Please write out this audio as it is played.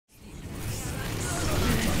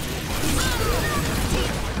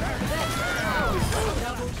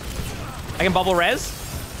I can bubble res.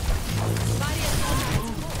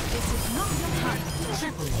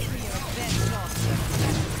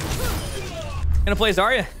 Gonna play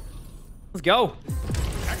Zarya. Let's go.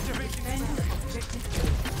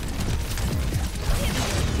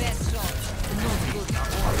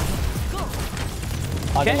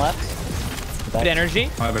 Okay. Left. Good energy.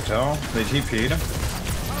 I have a towel. They TP'd.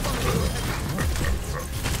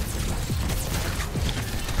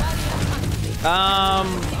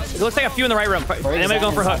 It looks like a few in the right room. Anybody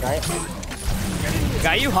going for hook? Right?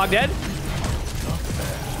 Got you. Hog dead.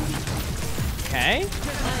 Okay.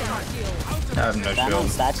 I have no shield.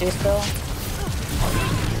 Statue still.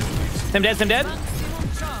 Sim dead. Sim dead.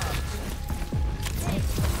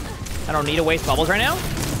 I don't need to waste bubbles right now.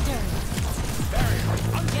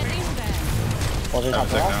 Soldiers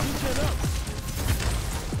up left.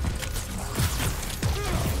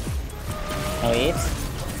 No eats.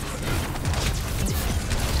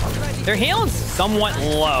 Their healing's somewhat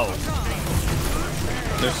low.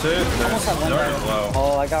 They're sick. They're low.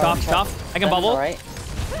 Oh, I got Tough. I can bubble. Right.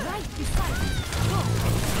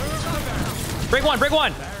 Break one. Break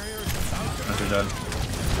one. They're dead.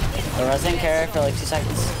 The resin carry for like 2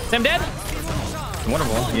 seconds. Sim dead.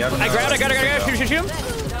 Wonderful. Yeah. I grabbed. I got it. Shoot.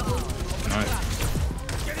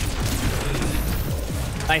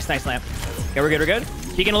 Nice. Nice lamp. Okay, we're good.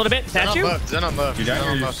 Peeking a little bit. Statue. Zen on buff. You're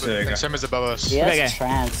down, you're sick. Sim is above us. He has Okay.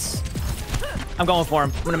 trance. I'm going for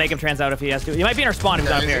him. I'm gonna make him trans out if he has to. He might be in our spawn if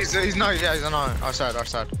he's out here. He's not. Yeah, he's on our side.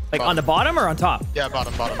 Like Like on the bottom or on top? Yeah,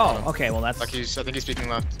 bottom. Oh, okay. Well, that's. Like I think he's peeking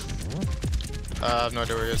left. I have no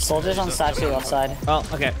idea where he is. Soldiers on statue left side. Oh,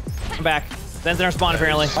 okay. I'm back. Zen's in our spawn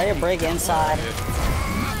apparently. Fire break inside.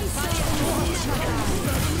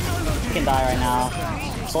 You can die right now.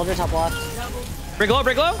 Soldier top left. Break low.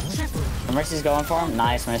 The Mercy's going for him.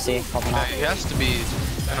 Nice, Mercy. Popping Yeah, off. he has to be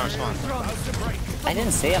in our spawn. I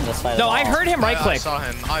didn't see him this fight. No, at all. I heard him right I click. saw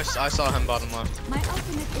him. I saw him bottom left. My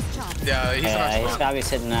ultimate is charged. Yeah, he's in our Yeah, he's spawn. gotta be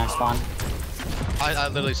sitting in our spawn. I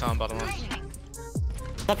literally saw him bottom left.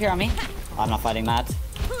 He's up here on me. I'm not fighting that. Yeah,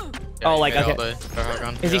 Oh, he like, made all okay.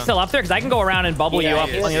 the Is he still up there? Because I can go around and bubble you up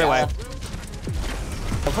he on is, the other way.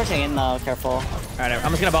 We're pushing in though. Careful. All right,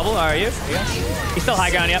 I'm just gonna bubble. Are you? He's still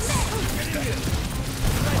high ground. Yep.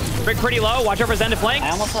 Brick pretty low. Watch out for Zen to flank.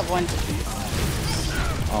 I almost have one.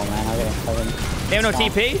 Oh man, I gotta. They have no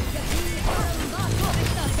TP.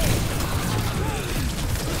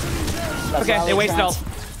 Okay, they wasted all.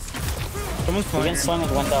 Someone's We flying. can swing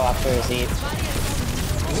with window after his eat.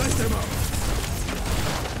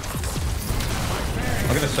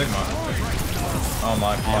 Look at the Sigma. Oh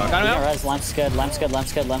my fuck. Got him out. Res, Lamp's good.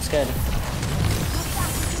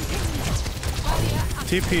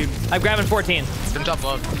 TP. I'm grabbing 14. Sim top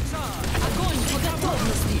left.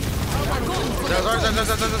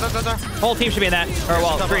 There. Whole team should be in that. Or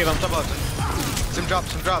well, Top 3 of left, them. top left. Sim drop.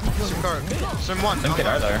 Sim card. Sim one. Them kid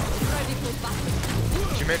are there.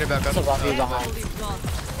 She made it back up. There's a Rocky behind.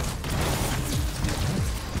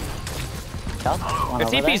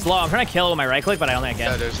 Their TP's low. I'm trying to kill it with my right click, but I don't think I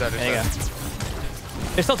can. That is. There you go.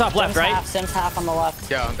 They're still top left, right? Sim's half on the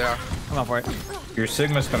left. Yeah, they are. I'm going for it. Your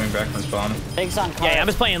Sigma's coming back from spawn. Big's on cart. Yeah, I'm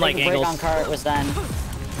just playing, like, Big angles. break on cart was then.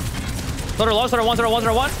 Loader low,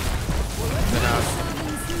 loader one. Then out.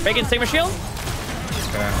 Breaking Sigma shield.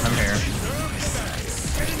 Okay, I'm here.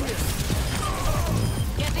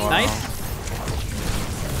 Nice.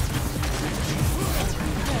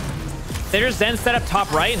 There's Zen set up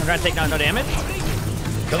top right. I'm trying to take no damage.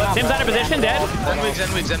 Sim's out of position, dead. Zen weak. Zen.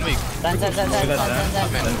 Look at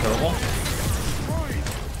that. Then killable.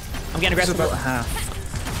 I'm getting aggressive.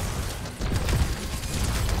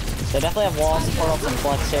 They definitely have walls, portals, and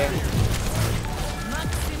flux here.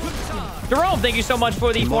 Jerome, thank you so much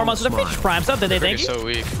for the 4 months of the Twitch Prime sub. Thank you. He's so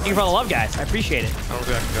weak. Thank you for all the love, guys. I appreciate it. I don't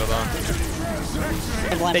think I can kill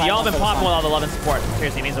that. Y'all have been popping with all the love and support.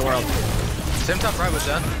 Seriously, it means the world. Sim top right with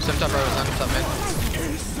Zen. Top mid.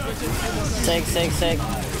 Sig.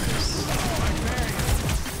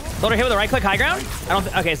 Loader hit with the right click, high ground. I don't.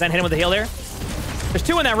 Okay, Zen hit him with the heal there. There's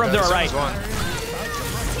 2 in that room to our right.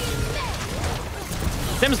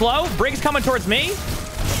 Sim's low. Briggs coming towards me.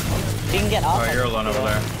 You can get off. Oh, you're alone over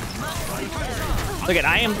there. Look at,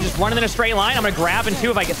 I am just running in a straight line. I'm gonna grab in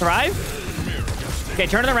 2 if I can survive. Okay,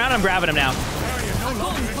 turning around. I'm grabbing him now.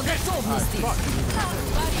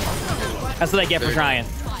 That's what they get for trying.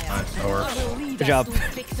 Nice, that works. Good job.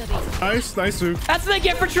 Nice move. That's what they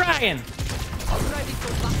get for trying.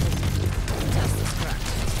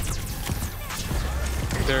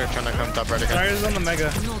 They're trying to come top right again. Fire's on the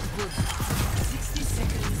mega.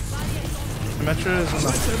 Metro is in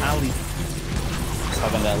the alley.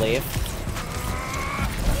 Hoping to leave.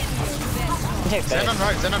 Hey, Zen on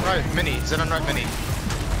right, Zen on right, mini. Zen on right, mini.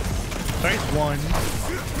 Nice one.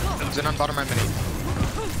 Zen on bottom right, mini.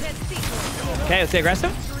 Okay, let's stay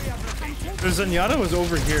aggressive. The Zenyatta was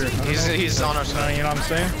over here. He's on our side. You know what I'm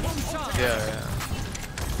saying? Yeah.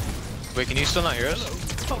 Wait, can you still not hear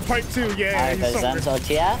us? Oh, part 2, yeah. Alright, the Zen's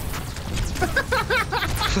OTF.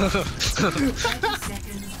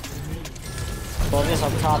 Focus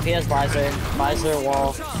up top. He has visor,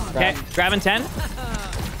 wall. Okay, grabbing 10.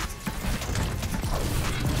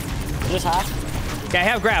 Just half. Okay, I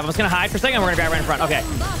have grab. I'm just gonna hide for a second. We're gonna grab right in front. Okay.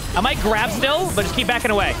 I might grab still, but just keep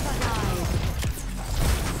backing away.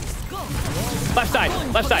 Left side.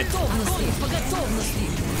 Left side.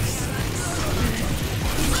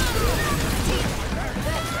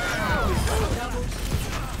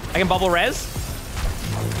 I can bubble res.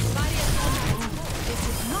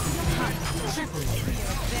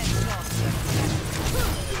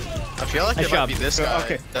 I feel like Nice it might job. be this guy.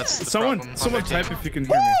 Okay. That's the Someone problem. type if you can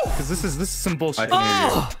hear me, because this is some bullshit. I can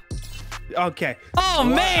hear you. Okay. Oh, Well,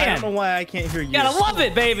 I man. don't know why I can't hear you. Gotta love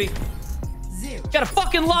it, baby. Gotta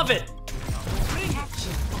fucking love it.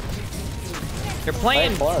 They're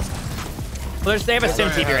playing. Close. Well, they have a sim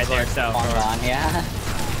TV right there, so. Long gone, yeah.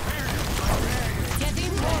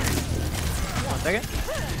 One second.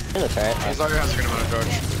 Here's a turret. He's already has a good amount of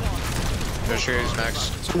charge. Just sure he's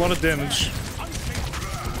next. It's a lot of damage.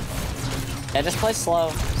 Yeah, just play slow.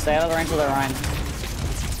 Stay out of the range of their Rhine.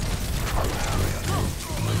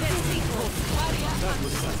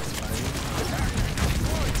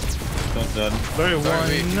 Don't dead. Very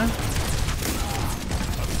Sorry, one.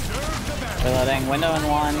 Reloading. Window in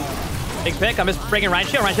one. Big pick. I'm just breaking Ryan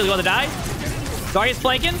Shield. Ryan Shield about to die. Zarya's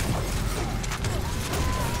flanking.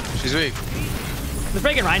 She's weak. Just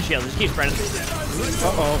breaking Ryan Shield. Just keep spreading.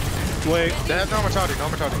 Uh-oh. Wait. They have no mortality, no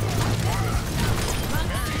mortality.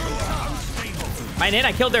 Mine in.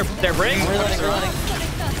 I killed their brig. Reloading.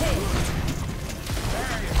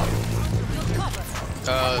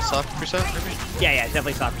 Soft reset, maybe? Yeah,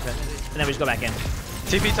 definitely soft percent. And then we just go back in.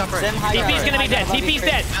 TP top right. Sim, high TP's ground. gonna be dead. TP's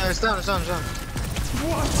dead. Yeah, it's down. He's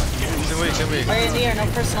weak, Right in the air, no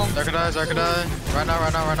personal. Zarka die. Run now.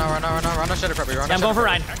 Run now, shadow properly. Yeah, I'm going for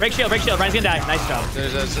Ryan. Break shield. Ryan's gonna die. Nice job.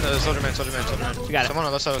 There's a soldier man. You got it. Someone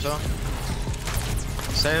on the left side as well.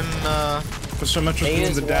 Same, The Symmetra's They doing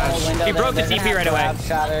use the wall, dash. window. He broke the They're TP gonna right have away. grab,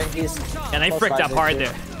 shatter. He's And they close fricked up visor, hard too.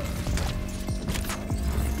 there.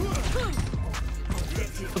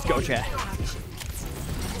 Let's go, chat.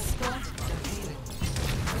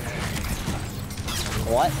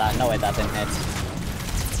 What? No way, that didn't hit.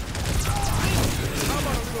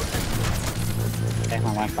 Okay,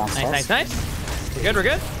 hold on, Nice. We're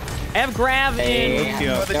good. I have grab in.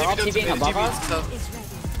 Yeah. They're all TPing above us.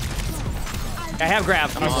 I have grab.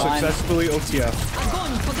 I'm successfully OTF.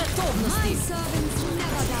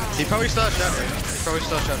 he probably still has shadow.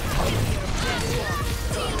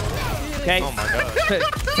 Okay. Oh my god.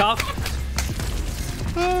 Tough.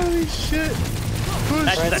 Holy shit.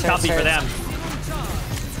 That's just a toughie for them.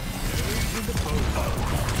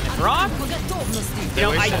 Rock? You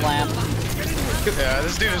know, Lamp. Yeah,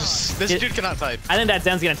 this dude cannot type. I think that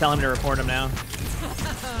Zen's gonna tell him to report him now.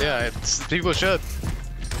 Yeah, people should.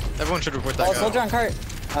 Everyone should report that Oh, guy. soldier on cart.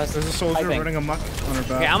 There's a soldier Typing. running amok on her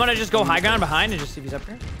back. Okay, I'm gonna just go high ground behind and just see if he's up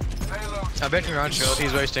here. I bet you around shield.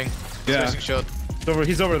 He's wasting. Yeah. Wasting shield.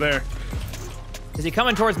 He's over there. Is he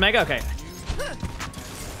coming towards Mega? Okay.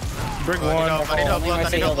 Brig I need one. help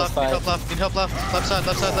left. Need help left. Left side.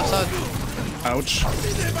 Ouch.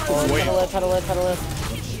 Pedal lift.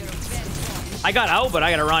 I got out, but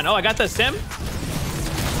I gotta run. Oh, I got the sim.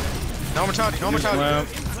 No mortality. Lamp.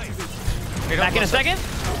 Need Back help in a left second.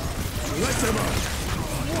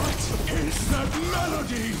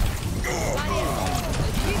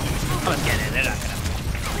 I'm just getting in. They're not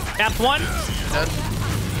gonna. Taps one.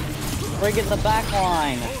 side. Brig in the back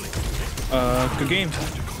line. Good game.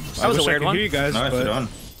 That was a weird I one. hear you guys, Nice but, done.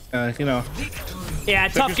 you know. Yeah,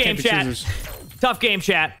 tough Beggars game, can't be chat. choosers. Tough game,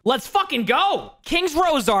 chat. Let's fucking go. King's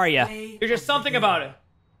Row, Zarya. There's just something about it.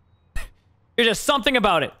 There's just something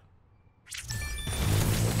about it.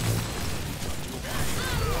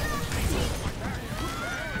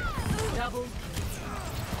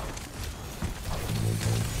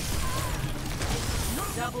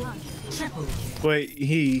 Wait,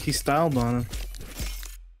 he styled on him.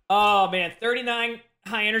 Oh, man. 39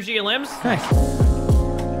 high energy limbs. Nice.